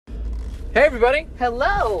Hey, everybody.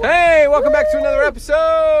 Hello. Hey, welcome back to another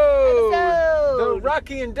episode. Episode. The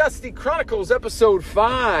Rocky and Dusty Chronicles, episode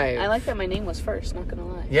 5. I like that my name was first, not gonna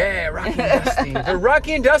lie. Yeah, Rocky and Dusty. The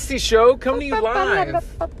Rocky and Dusty show coming to you live.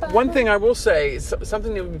 One thing I will say is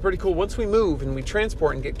something that would be pretty cool. Once we move and we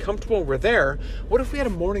transport and get comfortable, we're there. What if we had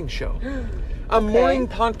a morning show? A morning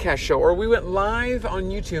podcast show, or we went live on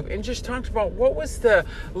YouTube and just talked about what was the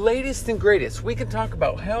latest and greatest. We can talk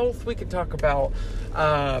about health. We can talk about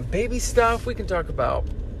baby stuff. We can talk about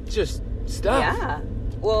just stuff. Yeah.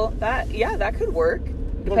 Well, that could work,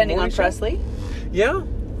 depending on Presley. Yeah.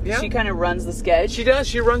 She kind of runs the sketch. She does.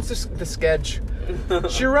 She runs the sketch.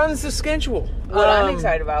 She runs the schedule. What I'm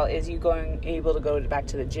excited about is you able to go back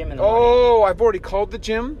to the gym in the morning. Oh, I've already called the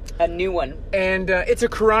gym. A new one. And it's a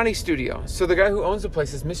karate studio. So the guy who owns the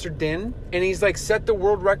place is Mr. Din. And he's like set the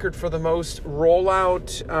world record for the most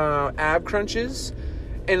rollout ab crunches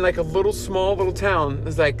in like a small little town.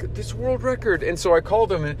 It's like, this world record. And so I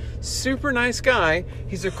called him, and super nice guy.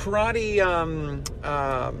 He's a karate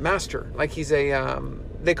master. Like he's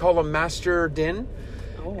they call him Master Din.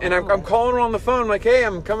 Oh, wow. And I'm calling her on the phone like, hey,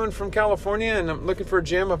 I'm coming from California and I'm looking for a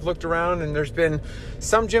gym. I've looked around and there's been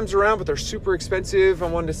some gyms around, but they're super expensive. I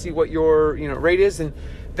wanted to see what your rate is. And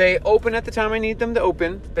they open at the time I need them to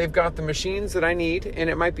open. They've got the machines that I need,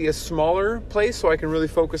 and it might be a smaller place so I can really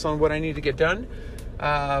focus on what I need to get done.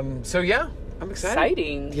 So yeah, I'm excited.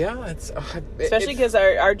 Exciting. Yeah, it's especially because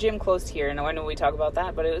our gym closed here, and I know we talk about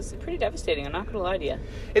that, but it was pretty devastating. I'm not gonna lie to you.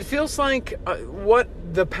 It feels like what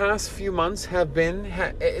the past few months have been.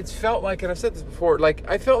 It's felt like, and I've said this before, like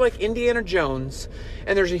I felt like Indiana Jones,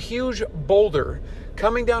 and there's a huge boulder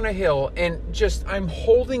coming down a hill, and just I'm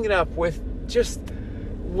holding it up with just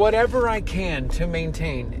whatever I can to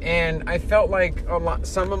maintain. And I felt like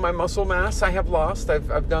some of my muscle mass I have lost.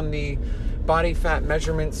 I've done the body fat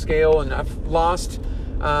measurement scale, and I've lost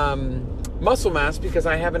muscle mass because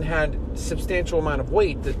I haven't had substantial amount of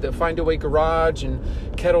weight. The Find Away Garage and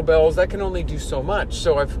kettlebells, that can only do so much.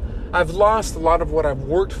 So I've lost a lot of what I've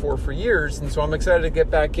worked for years, and so I'm excited to get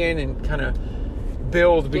back in and kind of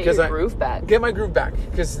build because get my groove back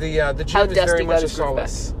because the gym is very much a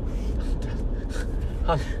solace.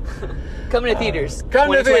 Coming to theaters.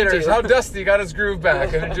 Coming to theaters. How Dusty got his groove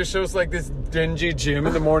back. And it just shows like this dingy gym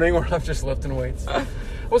in the morning where I'm just lifting weights.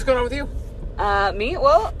 What's going on with you? Me?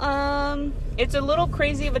 Well, it's a little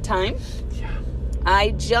crazy of a time. Yeah.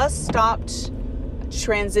 I just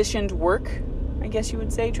transitioned work, I guess you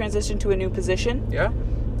would say. Transitioned to a new position. Yeah.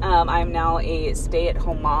 I'm now a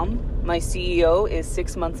stay-at-home mom. My CEO is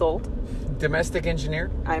 6 months old. Domestic engineer?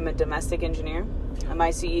 I'm a domestic engineer. My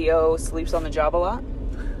CEO sleeps on the job a lot.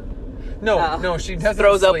 No, she doesn't.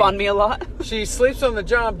 Throws up on me a lot. She sleeps on the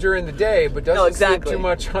job during the day, but doesn't sleep too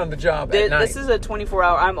much on the job at night. This is a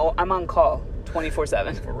 24-hour. I'm on call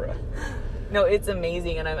 24/7. For real. No, it's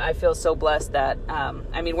amazing, and I feel so blessed that,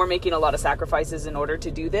 we're making a lot of sacrifices in order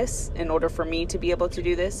to do this, in order for me to be able to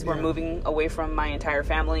do this. We're moving away from my entire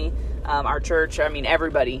family, our church,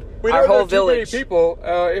 everybody, our whole village. Too many people,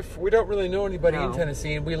 if we don't really know anybody in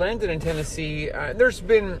Tennessee, and we landed in Tennessee, there's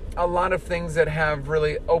been a lot of things that have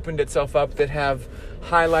really opened itself up that have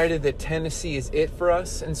highlighted that Tennessee is it for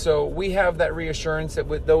us. And so we have that reassurance that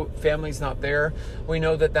though family's not there, we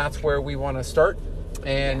know that that's where we want to start.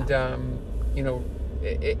 And,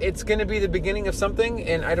 it's going to be the beginning of something,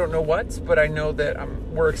 and I don't know what, but I know that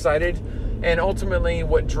we're excited. And ultimately,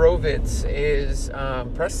 what drove it is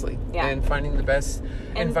Presley and finding the best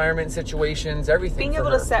environment, situations, everything. Being able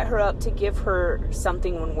to set her up to give her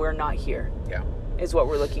something when we're not here. Yeah. Is what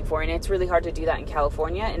we're looking for. And it's really hard to do that in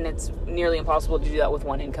California, and it's nearly impossible to do that with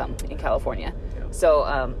one income in California. Yeah. So,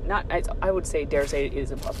 I would dare say it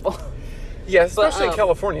is impossible. Yeah, especially in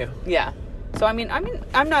California. Yeah. So,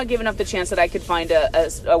 I'm not giving up the chance that I could find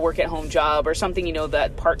a work-at-home job or something,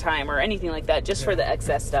 that part-time or anything like that, just for the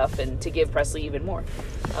excess stuff and to give Presley even more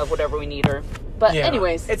of whatever we need her. But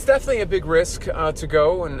anyways. It's definitely a big risk to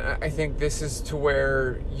go, and I think this is to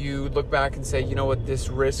where you look back and say, you know what, this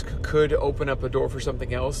risk could open up a door for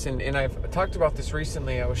something else. And I've talked about this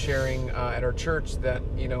recently. I was sharing at our church that,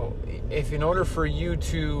 if in order for you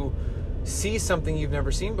to see something you've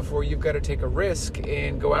never seen before, you've got to take a risk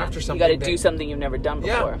and go after something. You got to do something you've never done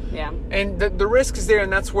before. Yeah. And the risk is there,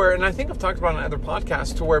 and that's where, and I think I've talked about on other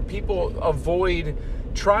podcasts, to where people avoid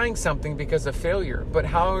trying something because of failure. But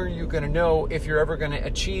how are you going to know if you're ever going to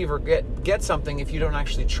achieve or get something if you don't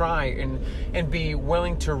actually try and be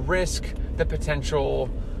willing to risk the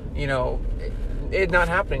potential, it not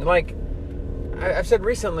happening? Like I've said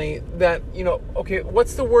recently that, okay,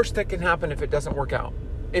 what's the worst that can happen if it doesn't work out?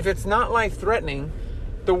 If it's not life-threatening,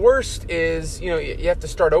 the worst is, you have to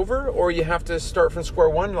start over, or you have to start from square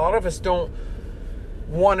one. A lot of us don't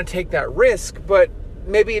want to take that risk, but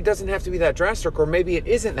maybe it doesn't have to be that drastic, or maybe it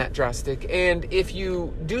isn't that drastic. And if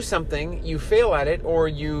you do something, you fail at it, or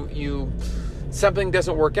something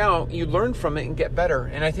doesn't work out, you learn from it and get better.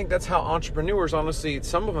 And I think that's how entrepreneurs, honestly,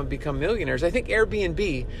 some of them become millionaires. I think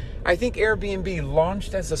Airbnb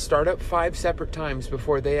launched as a startup 5 separate times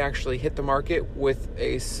before they actually hit the market with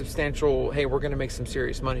a substantial, hey, we're going to make some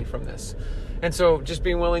serious money from this. And so just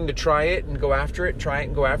being willing to try it and go after it,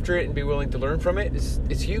 and be willing to learn from it is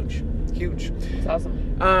huge. It's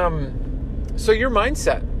awesome. So your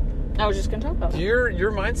mindset. I was just going to talk about it.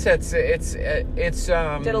 Your mindset's it's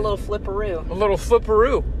did a little flipperoo. A little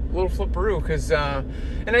flipperoo, because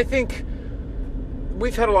and I think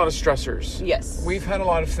we've had a lot of stressors. Yes. We've had a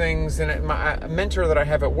lot of things, and a mentor that I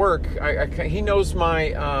have at work, he knows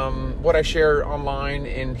my what I share online,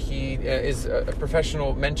 and he is a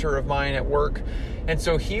professional mentor of mine at work. And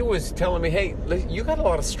so he was telling me, hey, you got a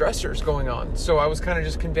lot of stressors going on. So I was kind of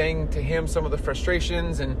just conveying to him some of the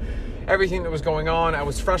frustrations and everything that was going on. I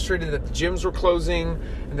was frustrated that the gyms were closing,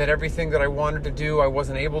 and that everything that I wanted to do, I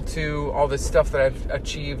wasn't able to. All this stuff that I've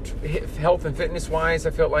achieved health and fitness wise,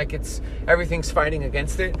 I felt like everything's fighting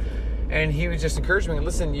against it. And he was just encouraging me,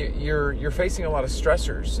 listen, you're facing a lot of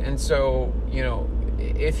stressors. And so,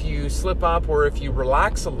 if you slip up or if you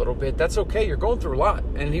relax a little bit, that's okay. You're going through a lot.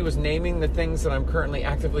 And he was naming the things that I'm currently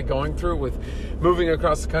actively going through with moving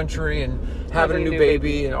across the country and having a new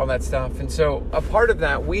baby and all that stuff. And so a part of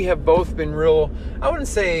that, we have both been I wouldn't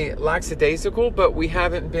say lackadaisical, but we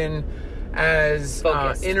haven't been as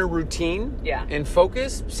in a routine and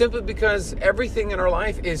focused, simply because everything in our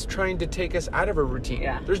life is trying to take us out of a routine.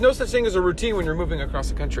 Yeah. There's no such thing as a routine when you're moving across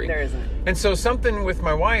the country. There isn't. And so something with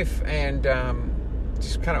my wife, and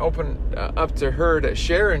just kind of open up to her to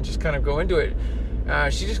share and just kind of go into it.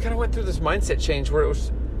 She just kind of went through this mindset change where it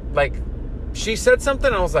was like, she said something,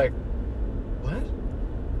 and I was like, what?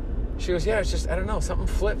 She goes, yeah, it's just, I don't know, something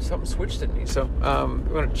flipped, something switched in me. So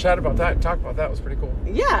we want to chat about that, talk about that. It was pretty cool.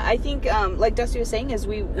 Yeah, I think, like Dusty was saying, is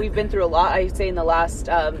we've been through a lot, I'd say, in the last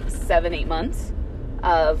 7-8 months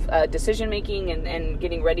of decision making and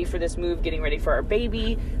getting ready for this move, getting ready for our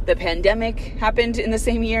baby. The pandemic happened in the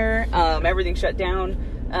same year. Everything shut down.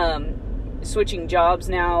 Switching jobs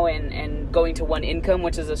now and going to one income,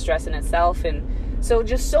 which is a stress in itself. And so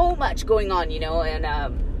just so much going on,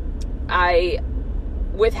 and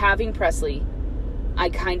with having Presley, I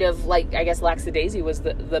kind of, like, I guess lackadaisy was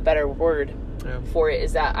the better word for it,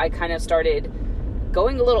 is that I kind of started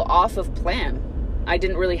going a little off of plan. I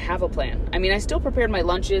didn't really have a plan. I mean, I still prepared my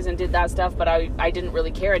lunches and did that stuff, but I didn't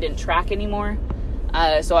really care. I didn't track anymore.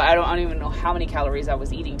 So I don't even know how many calories I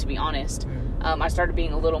was eating, to be honest. I started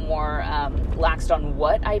being a little more laxed on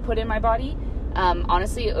what I put in my body.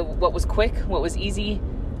 Honestly, what was quick, what was easy,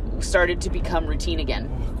 started to become routine again.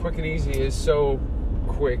 Quick and easy is so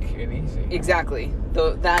quick and easy. Exactly.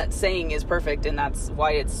 That saying is perfect, and that's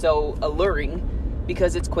why it's so alluring,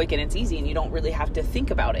 because it's quick and it's easy, and you don't really have to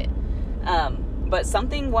think about it. But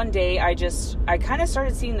something one day, I kind of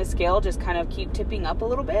started seeing the scale just kind of keep tipping up a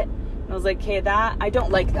little bit. And I was like, hey, I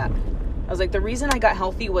don't like that. I was like, the reason I got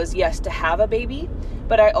healthy was, yes, to have a baby,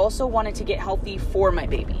 but I also wanted to get healthy for my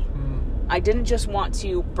baby. I didn't just want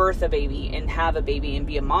to birth a baby and have a baby and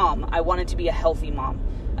be a mom. I wanted to be a healthy mom.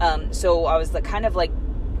 So I was kind of like,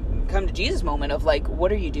 come to Jesus moment of like,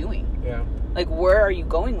 what are you doing? Yeah. Like, where are you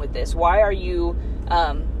going with this? Why are you,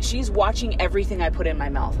 she's watching everything I put in my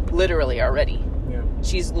mouth, literally already. Yeah.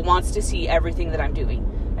 She wants to see everything that I'm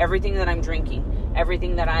doing, everything that I'm drinking,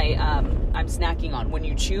 everything that I'm snacking on. When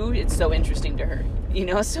you chew, it's so interesting to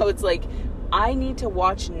her, So it's like, I need to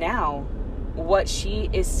watch now what she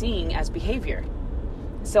is seeing as behavior.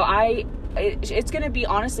 So it's going to be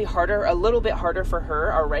honestly a little bit harder for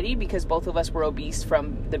her already, because both of us were obese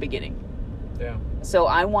from the beginning. Yeah. So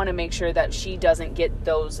I want to make sure that she doesn't get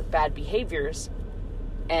those bad behaviors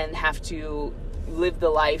and have to live the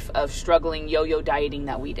life of struggling yo-yo dieting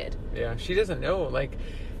that we did. Yeah, she doesn't know.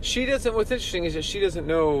 What's interesting is that she doesn't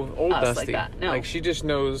know old us Dusty. Like that. No. She just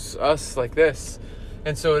knows us like this.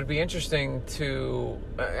 And so it'd be interesting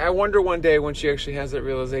I wonder one day when she actually has that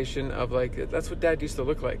realization of that's what Dad used to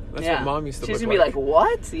look like. That's what Mom used to look like. She's going to be like,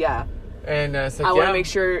 what? Yeah. And it's like, I want to make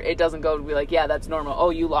sure it doesn't go to be like, yeah, that's normal. Oh,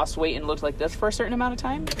 you lost weight and looked like this for a certain amount of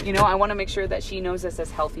time. I want to make sure that she knows us as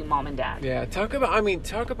healthy mom and dad. Yeah. Talk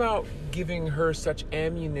about giving her such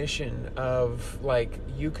ammunition of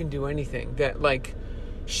you can do anything, that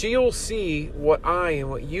she'll see what I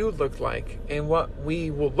and what you look like and what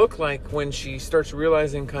we will look like when she starts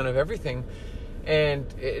realizing kind of everything. And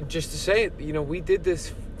just to say, we did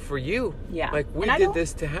this for you. Yeah. Like, we did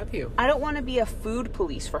this to have you. I don't want to be a food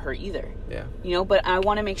police for her either. Yeah. But I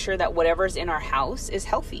want to make sure that whatever's in our house is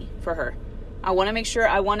healthy for her. I want to make sure,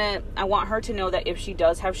 I want her to know that if she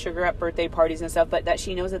does have sugar at birthday parties and stuff, but that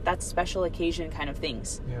she knows that that's special occasion kind of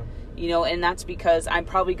things. Yeah. And that's because I'm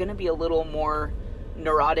probably going to be a little more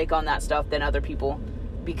neurotic on that stuff than other people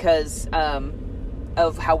because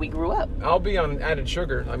of how we grew up. I'll be on added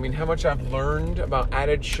sugar. I mean, how much I've learned about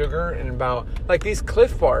added sugar and about, like, these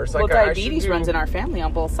Cliff Bars. Like, diabetes runs in our family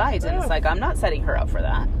on both sides, and it's like, I'm not setting her up for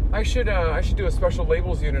that. I should do a special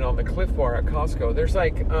labels unit on the Cliff Bar at Costco. There's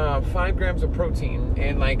like 5 grams of protein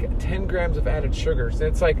and like 10 grams of added sugars. And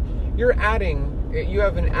it's like you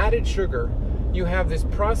have an added sugar. You have this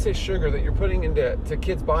processed sugar that you're putting into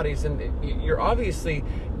kids' bodies, and you're obviously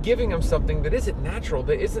giving them something that isn't natural,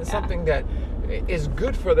 that isn't something that is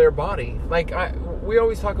good for their body. Like, we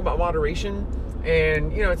always talk about moderation,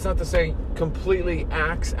 and it's not to say completely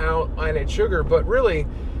axe out added sugar, but really,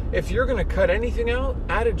 if you're going to cut anything out,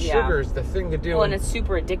 added sugar is the thing to do. Well, and it's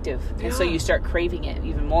super addictive. And so you start craving it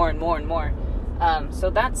even more and more and more.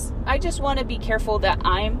 I just want to be careful that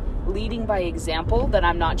I'm leading by example, that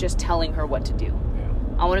I'm not just telling her what to do. Yeah.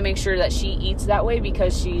 I want to make sure that she eats that way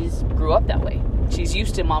because she's grew up that way. She's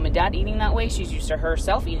used to mom and dad eating that way. She's used to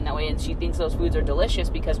herself eating that way. And she thinks those foods are delicious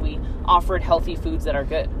because we offered healthy foods that are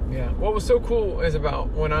good. Yeah. What was so cool is about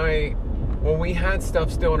when we had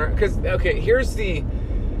stuff still in our... Because, okay, here's the...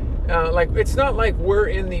 it's not like we're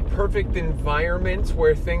in the perfect environment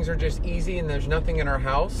where things are just easy and there's nothing in our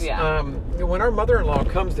house. Yeah. When our mother-in-law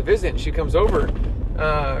comes to visit and she comes over,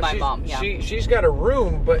 my mom, she's got a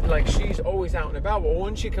room, but like she's always out and about. Well,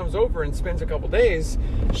 when she comes over and spends a couple days,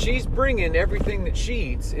 she's bringing everything that she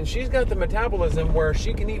eats, and she's got the metabolism where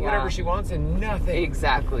she can eat whatever she wants and nothing.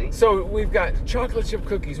 Exactly. So we've got chocolate chip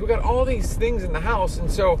cookies. We've got all these things in the house, and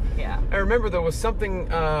so I remember there was something.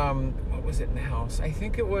 What was it in the house? I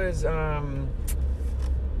think it was.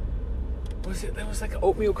 That was like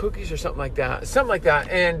oatmeal cookies or something like that.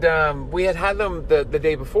 And we had them the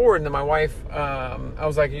day before, and then my wife, I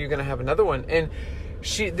was like, "Are you going to have another one?" And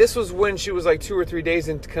this was when she was like 2 or 3 days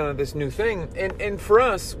into kind of this new thing. And for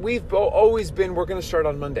us, we've always been, we're going to start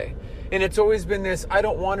on Monday. And it's always been this, I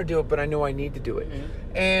don't want to do it, but I know I need to do it.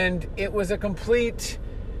 Mm-hmm. And it was a complete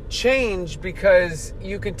change because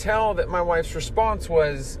you could tell that my wife's response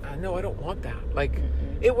was, no, I don't want that. Like,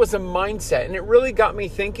 it was a mindset. And it really got me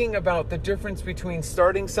thinking about the difference between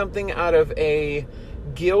starting something out of a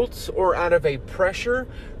guilt or out of a pressure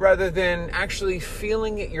rather than actually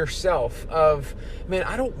feeling it yourself of, man,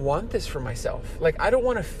 I don't want this for myself. Like, I don't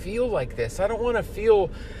want to feel like this. I don't want to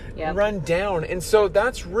feel run down. And so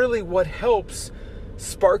that's really what helps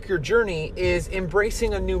spark your journey, is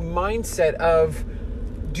embracing a new mindset of,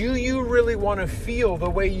 do you really want to feel the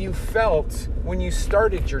way you felt when you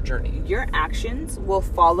started your journey? Your actions will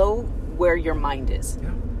follow where your mind is. Yeah.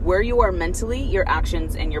 Where you are mentally, your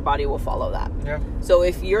actions and your body will follow that. Yeah. So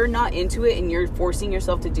if you're not into it and you're forcing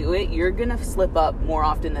yourself to do it, you're going to slip up more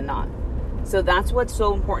often than not. So that's what's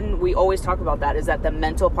so important. We always talk about that, is that the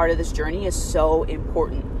mental part of this journey is so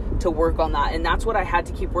important to work on that. And that's what I had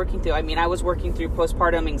to keep working through. I mean, I was working through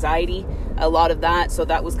postpartum anxiety, a lot of that. So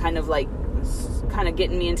that was kind of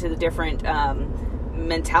getting me into the different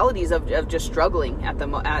mentalities of just struggling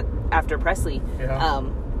after Presley. Yeah.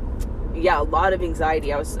 A lot of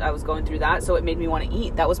anxiety. I was going through that, so it made me want to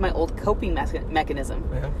eat. That was my old coping mechanism.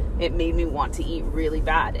 Yeah. It made me want to eat really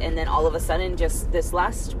bad, and then all of a sudden, just this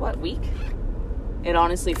last week, it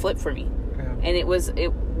honestly flipped for me. Yeah. And it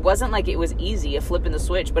wasn't like it was easy, a flip in the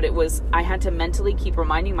switch, but I had to mentally keep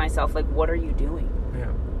reminding myself, like, what are you doing?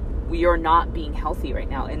 We are not being healthy right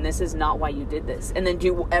now, and this is not why you did this. And then, do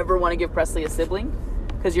you ever want to give Presley a sibling?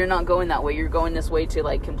 Because you're not going that way. You're going this way to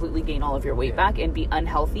like completely gain all of your weight back and be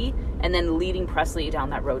unhealthy, and then leading Presley down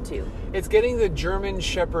that road too. It's getting the German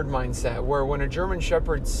Shepherd mindset, where when a German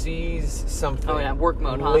Shepherd sees something, work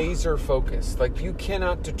mode, laser focused. Like, you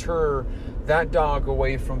cannot deter that dog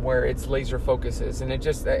away from where its laser focus is, and it's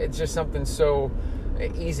just something so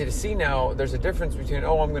easy to see now. There's a difference between,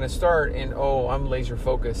 I'm going to start, and I'm laser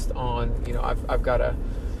focused on, I've got to.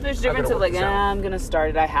 There's a difference of like, I'm going to start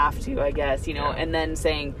it, I have to, I guess, and then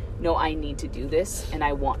saying, no, I need to do this, and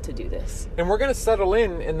I want to do this. And we're going to settle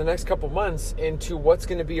in the next couple months into what's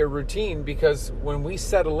going to be a routine, because when we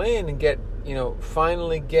settle in and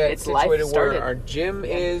finally get situated where our gym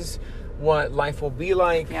is, what life will be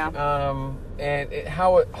like, and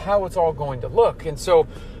how it's all going to look. And so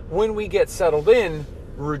when we get settled in,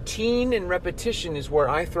 routine and repetition is where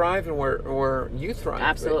I thrive and where you thrive.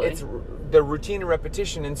 Absolutely. It's the routine and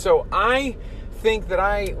repetition. And so I think that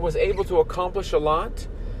I was able to accomplish a lot,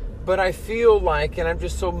 but I feel like, and I'm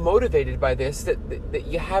just so motivated by this, that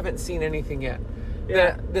you haven't seen anything yet. Yeah.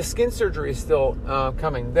 That the skin surgery is still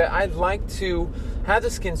coming. That I'd like to have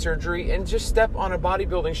the skin surgery and just step on a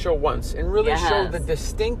bodybuilding show once and really show the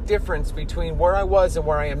distinct difference between where I was and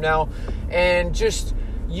where I am now, and just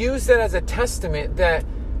use that as a testament that,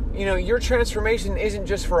 you know, your transformation isn't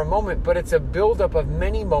just for a moment, but it's a buildup of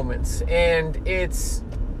many moments, and it's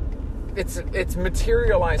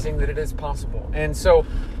materializing that it is possible. And so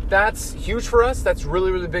that's huge for us. That's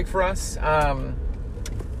really, really big for us.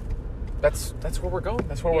 That's where we're going.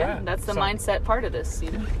 That's where we're at. That's the mindset part of this,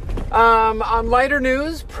 you know. On lighter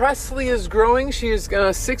news, Presley is growing. She is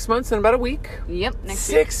 6 months and about a week. Yep. Next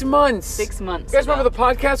 6 months. 6 months. You guys remember the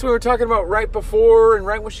podcast we were talking about right before and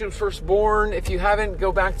right when she was first born? If you haven't,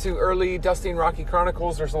 go back to early Dusty and Rocky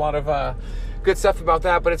Chronicles. There's a lot of good stuff about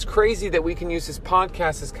that. But it's crazy that we can use this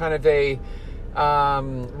podcast as kind of a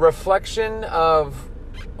reflection of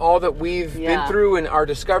all that we've been through and our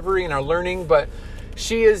discovery and our learning. But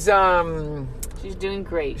she is... she's doing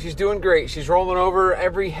great. She's doing great. She's rolling over.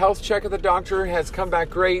 Every health check of the doctor has come back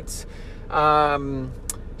great.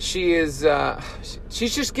 She is...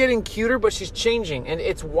 she's just getting cuter, but she's changing. And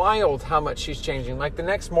it's wild how much she's changing. Like the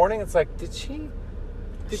next morning, it's like, she's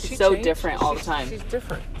so change? All the time. She's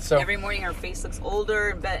different. So every morning her face looks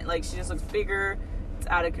older, but like she just looks bigger. It's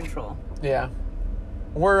out of control. Yeah.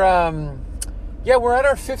 We're at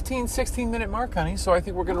our 16 minute mark, honey. So I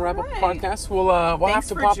think we're going to wrap up the podcast. We'll have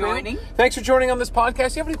to pop in. Thanks for joining on this podcast.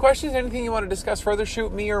 If you have any questions, anything you want to discuss further,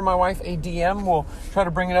 shoot me or my wife a DM. We'll try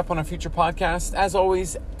to bring it up on a future podcast. As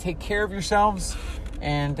always, take care of yourselves,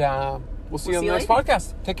 and we'll see you on the next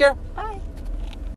podcast. Take care. Bye.